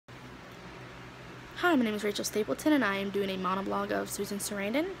Hi, my name is Rachel Stapleton, and I am doing a monologue of Susan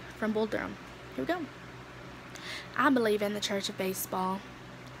Sarandon from Durham. Here we go. I believe in the Church of Baseball.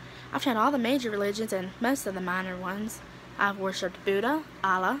 I've tried all the major religions and most of the minor ones. I've worshipped Buddha,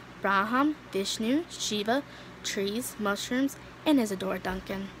 Allah, Brahma, Vishnu, Shiva, trees, mushrooms, and Isadora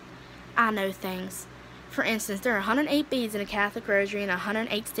Duncan. I know things. For instance, there are 108 beads in a Catholic rosary and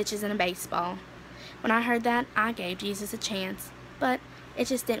 108 stitches in a baseball. When I heard that, I gave Jesus a chance, but it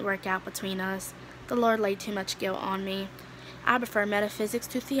just didn't work out between us. The Lord laid too much guilt on me. I prefer metaphysics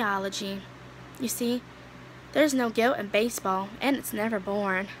to theology. You see, there's no guilt in baseball, and it's never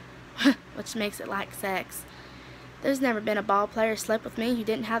born, which makes it like sex. There's never been a ball player slept with me who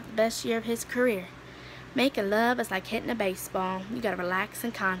didn't have the best year of his career. Making love is like hitting a baseball. You gotta relax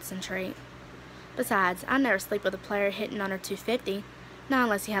and concentrate. Besides, I never sleep with a player hitting under 250, not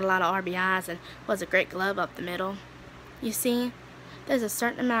unless he had a lot of RBIs and was a great glove up the middle. You see, there's a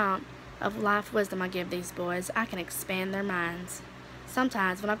certain amount of life wisdom I give these boys. I can expand their minds.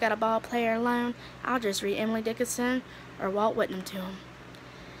 Sometimes when I've got a ball player alone, I'll just read Emily Dickinson or Walt Whitman to them.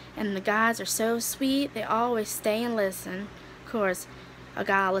 And the guys are so sweet, they always stay and listen. Of course, a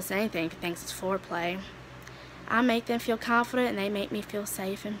guy will listen to anything if he thinks it's foreplay. I make them feel confident, and they make me feel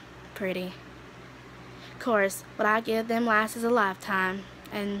safe and pretty. Of course, what I give them lasts a lifetime,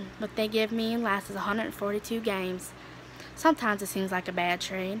 and what they give me lasts 142 games. Sometimes it seems like a bad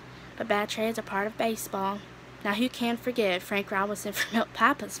trade, but bad trades are part of baseball. Now, who can forgive Frank Robinson for milk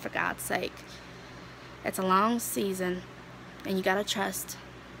papas, for God's sake? It's a long season, and you gotta trust.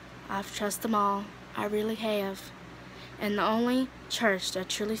 I've trusted them all. I really have. And the only church that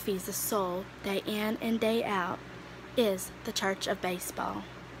truly feeds the soul day in and day out is the Church of Baseball.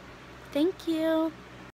 Thank you.